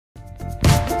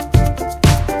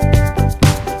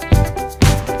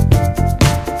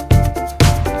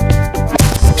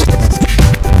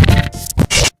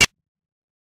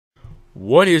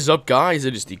What is up, guys?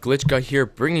 It is the Glitch Guy here,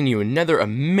 bringing you another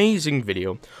amazing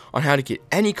video on how to get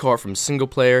any car from single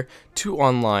player to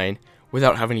online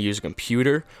without having to use a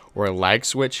computer or a lag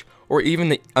switch or even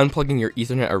the unplugging your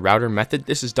Ethernet or router method.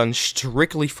 This is done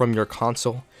strictly from your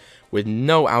console with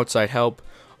no outside help.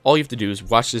 All you have to do is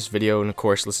watch this video and, of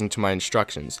course, listen to my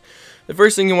instructions. The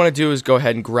first thing you want to do is go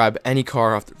ahead and grab any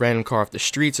random car off the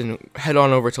streets and head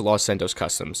on over to Los Santos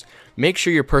Customs. Make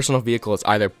sure your personal vehicle is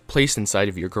either placed inside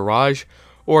of your garage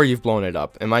or you've blown it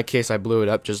up. In my case, I blew it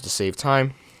up just to save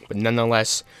time, but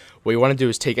nonetheless, what you want to do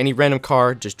is take any random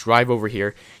car, just drive over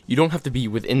here. You don't have to be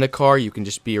within the car, you can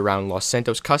just be around Los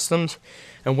Santos Customs.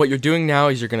 And what you're doing now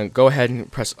is you're going to go ahead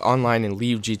and press online and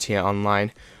leave GTA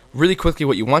Online. Really quickly,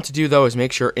 what you want to do though is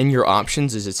make sure in your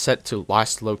options is it set to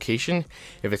last location.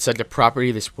 If it's set to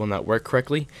property, this will not work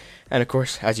correctly. And of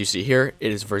course, as you see here,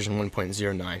 it is version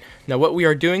 1.09. Now what we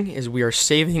are doing is we are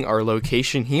saving our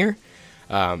location here.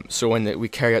 So when we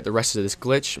carry out the rest of this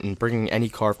glitch and bringing any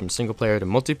car from single player to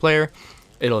multiplayer,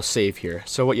 it'll save here.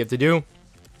 So what you have to do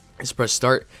is press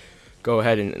start, go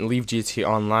ahead and leave GTA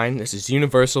Online. This is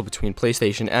universal between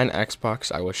PlayStation and Xbox.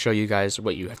 I will show you guys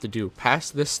what you have to do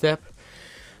past this step.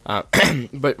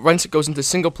 But once it goes into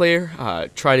single player,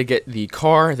 try to get the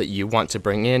car that you want to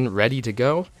bring in ready to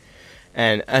go.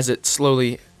 And as it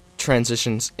slowly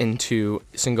transitions into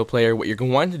single player, what you're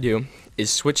going to want to do is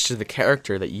switch to the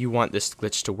character that you want this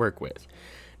glitch to work with.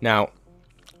 Now,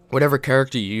 whatever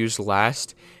character you use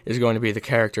last is going to be the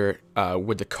character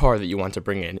with the car that you want to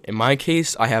bring in. In my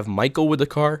case, I have Michael with the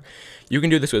car. You can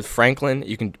do this with Franklin.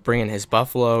 You can bring in his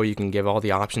Buffalo. You can give all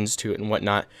the options to it and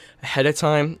whatnot ahead of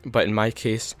time. But in my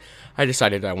case, I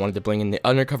decided I wanted to bring in the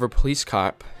undercover police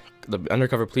car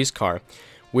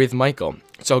with Michael.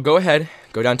 So go ahead,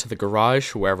 go down to the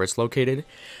garage, wherever it's located,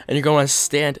 and you're going to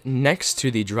stand next to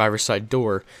the driver's side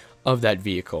door of that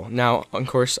vehicle. Now, of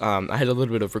course, I had a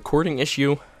little bit of recording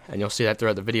issue, and you'll see that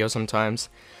throughout the video sometimes.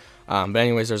 But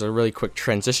anyways, there's a really quick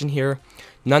transition here.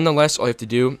 Nonetheless, all you have to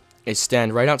do is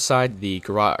stand right outside the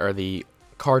garage or the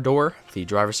car door, the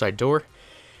driver's side door.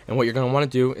 And what you're going to want to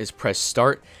do is press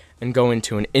start and go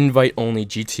into an invite-only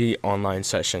GTA Online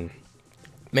session.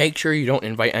 Make sure you don't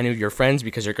invite any of your friends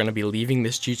because you're going to be leaving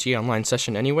this GTA Online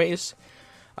session anyways.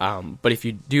 But if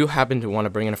you do happen to want to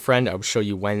bring in a friend, I'll show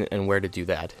you when and where to do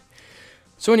that.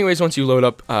 So anyways, once you load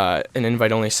up an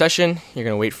invite-only session, you're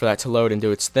going to wait for that to load and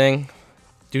do its thing.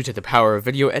 Due to the power of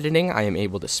video editing, I am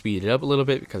able to speed it up a little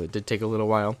bit because it did take a little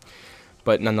while.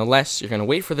 But nonetheless, you're going to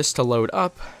wait for this to load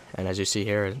up. And as you see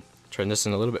here, turn this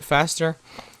in a little bit faster.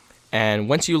 And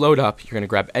once you load up, you're going to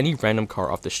grab any random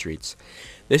car off the streets.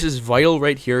 This is vital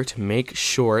right here to make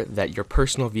sure that your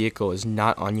personal vehicle is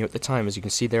not on you at the time. As you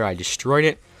can see there, I destroyed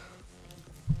it.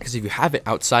 Because if you have it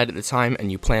outside at the time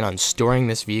and you plan on storing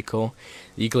this vehicle,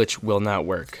 the glitch will not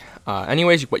work.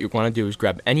 Anyways, what you want to do is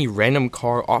grab any random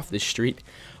car off the street,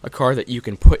 a car that you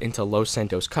can put into Los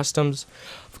Santos Customs.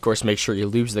 Of course, make sure you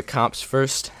lose the cops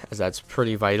first, as that's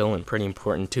pretty vital and pretty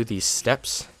important to these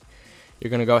steps. You're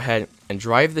going to go ahead and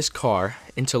drive this car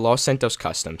into Los Santos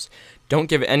Customs. Don't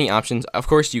give it any options. Of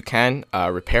course, you can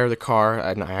repair the car,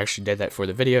 and I actually did that for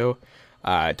the video.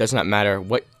 It does not matter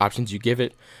what options you give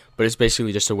it, but it's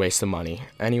basically just a waste of money.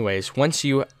 Anyways, once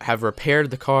you have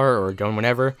repaired the car or done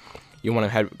whatever, you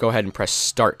want to go ahead and press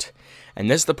start. And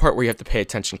this is the part where you have to pay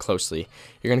attention closely.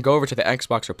 You're going to go over to the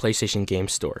Xbox or PlayStation Game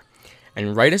Store.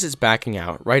 And right as it's backing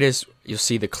out, right as you'll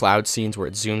see the cloud scenes where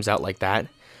it zooms out like that,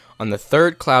 on the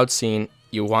third cloud scene,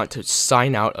 you want to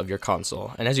sign out of your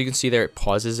console. And as you can see there, it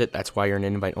pauses it. That's why you're in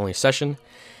an invite-only session.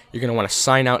 You're going to want to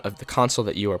sign out of the console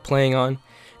that you are playing on.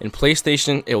 In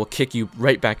PlayStation, it will kick you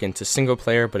right back into single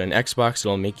player, but in Xbox, it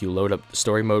will make you load up the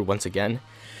story mode once again.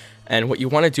 And what you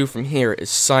want to do from here is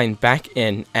sign back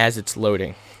in as it's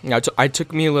loading. Now, it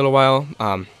took me a little while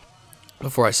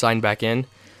before I signed back in,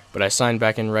 but I signed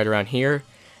back in right around here.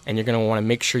 And you're going to want to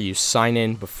make sure you sign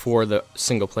in before the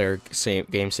single player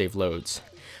game save loads.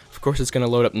 Of course, it's going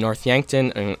to load up North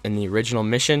Yankton in the original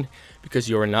mission because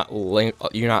you're not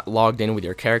logged in with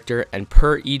your character, and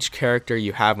per each character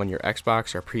you have on your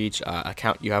Xbox or per each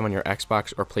account you have on your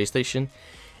Xbox or PlayStation,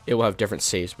 it will have different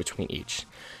saves between each.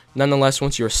 Nonetheless,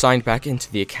 once you're signed back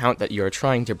into the account that you're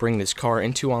trying to bring this car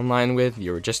into online with,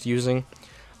 you're just using,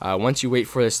 once you wait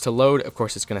for this to load, of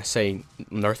course it's going to say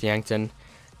North Yankton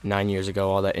 9 years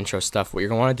ago, all that intro stuff. What you're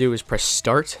going to want to do is press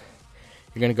start.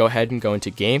 You're going to go ahead and go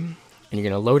into game, and you're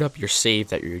going to load up your save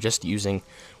that you're just using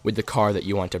with the car that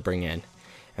you want to bring in.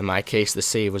 In my case, the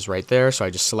save was right there, so I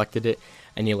just selected it,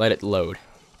 and you let it load.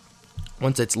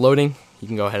 Once it's loading, you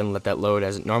can go ahead and let that load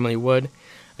as it normally would.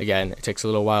 Again, it takes a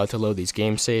little while to load these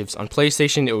game saves. On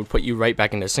PlayStation, it would put you right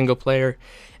back into single player,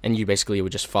 and you basically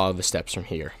would just follow the steps from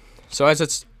here. So as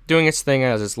it's doing its thing,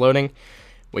 as it's loading,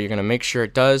 what you're going to make sure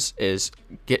it does is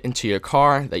get into your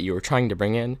car that you were trying to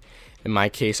bring in. In my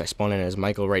case, I spawned in as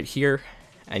Michael right here,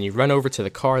 and you run over to the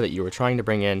car that you were trying to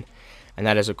bring in, and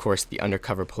that is, of course, the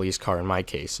undercover police car in my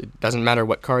case. It doesn't matter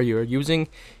what car you are using,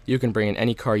 you can bring in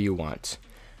any car you want,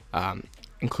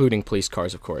 including police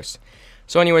cars, of course.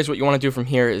 So anyways, what you want to do from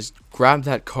here is grab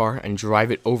that car and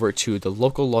drive it over to the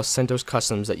local Los Santos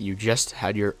Customs that you just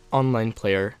had your online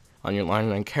player on your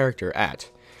online character at.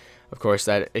 Of course,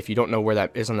 that if you don't know where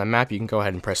that is on the map, you can go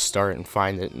ahead and press start and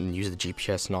find it and use the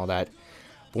GPS and all that.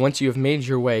 But once you have made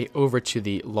your way over to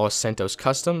the Los Santos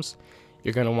Customs,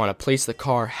 you're going to want to place the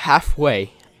car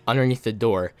halfway underneath the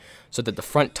door so that the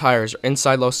front tires are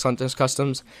inside Los Santos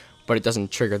Customs, but it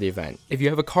doesn't trigger the event. If you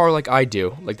have a car like I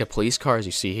do, like the police car as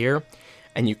you see here,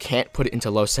 and you can't put it into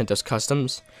Los Santos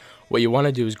Customs, what you want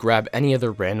to do is grab any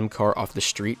other random car off the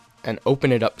street and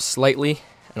open it up slightly,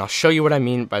 and I'll show you what I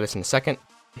mean by this in a second.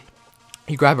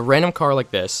 You grab a random car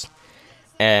like this,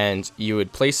 and you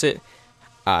would place it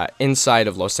inside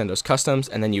of Los Santos Customs,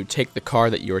 and then you take the car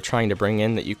that you were trying to bring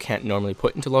in that you can't normally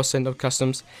put into Los Santos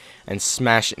Customs and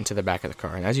smash it into the back of the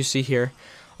car. And as you see here,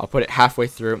 I'll put it halfway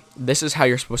through. This is how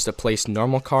you're supposed to place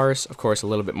normal cars, of course a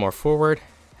little bit more forward,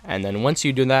 and then once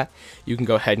you do that, you can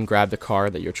go ahead and grab the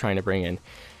car that you're trying to bring in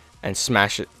and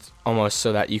smash it almost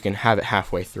so that you can have it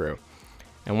halfway through.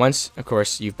 And once, of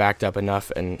course, you've backed up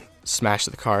enough and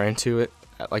smashed the car into it,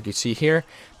 like you see here,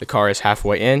 the car is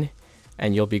halfway in,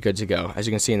 and you'll be good to go. As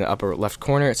you can see in the upper left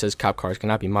corner, it says cop cars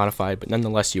cannot be modified, but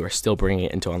nonetheless, you are still bringing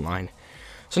it into online.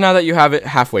 So now that you have it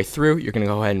halfway through, you're going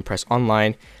to go ahead and press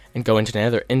online and go into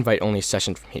another invite-only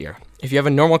session from here. If you have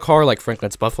a normal car like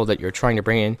Franklin's Buffalo that you're trying to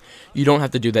bring in, you don't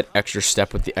have to do that extra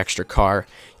step with the extra car.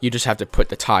 You just have to put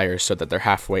the tires so that they're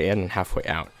halfway in and halfway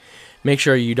out. Make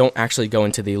sure you don't actually go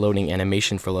into the loading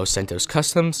animation for Los Santos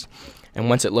Customs, and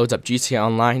once it loads up GTA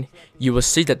Online, you will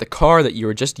see that the car that you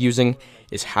were just using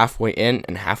is halfway in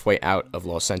and halfway out of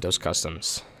Los Santos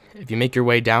Customs. If you make your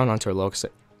way down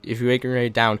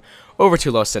over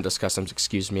to Los Santos Customs,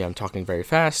 excuse me, I'm talking very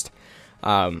fast,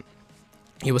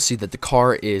 you will see that the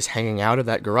car is hanging out of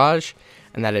that garage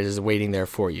and that it is waiting there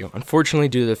for you. Unfortunately,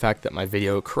 due to the fact that my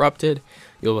video corrupted,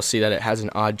 you will see that it has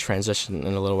an odd transition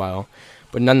in a little while.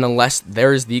 But nonetheless,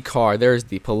 there is the car, there is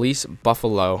the police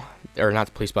Buffalo, or not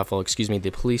the police Buffalo, excuse me, the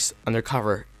police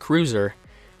undercover cruiser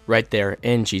right there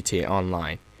in GTA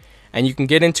Online. And you can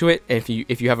get into it. If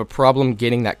you have a problem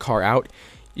getting that car out,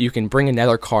 you can bring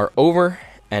another car over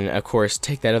and of course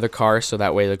take that other car so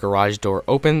that way the garage door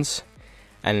opens.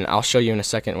 And I'll show you in a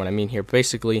second what I mean here.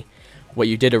 Basically, what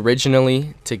you did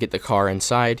originally to get the car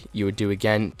inside, you would do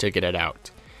again to get it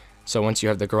out. So once you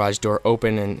have the garage door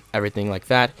open and everything like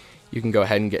that, you can go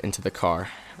ahead and get into the car.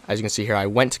 As you can see here, I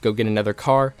went to go get another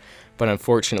car, but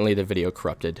unfortunately the video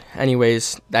corrupted.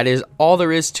 Anyways, that is all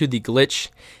there is to the glitch.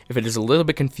 If it is a little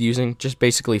bit confusing, just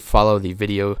basically follow the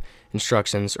video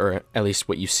instructions, or at least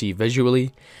what you see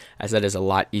visually, as that is a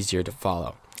lot easier to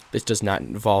follow. This does not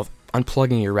involve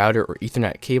unplugging your router or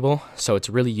Ethernet cable, so it's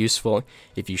really useful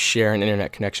if you share an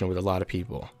internet connection with a lot of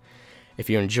people. If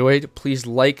you enjoyed, please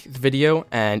like the video,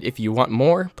 and if you want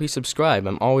more, please subscribe.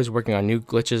 I'm always working on new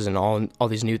glitches and all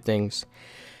these new things,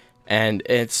 and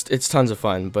it's tons of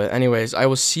fun. But anyways, I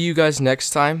will see you guys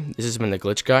next time. This has been the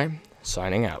Glitch Guy,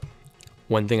 signing out.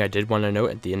 One thing I did want to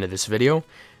note at the end of this video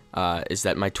is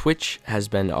that my Twitch has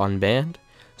been unbanned,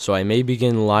 so I may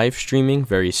begin live streaming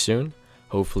very soon.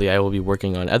 Hopefully I will be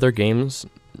working on other games,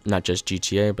 not just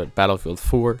GTA, but Battlefield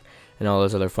 4 and all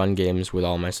those other fun games with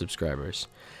all my subscribers.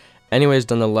 Anyways,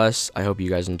 nonetheless, I hope you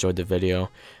guys enjoyed the video,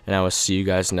 and I will see you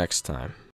guys next time.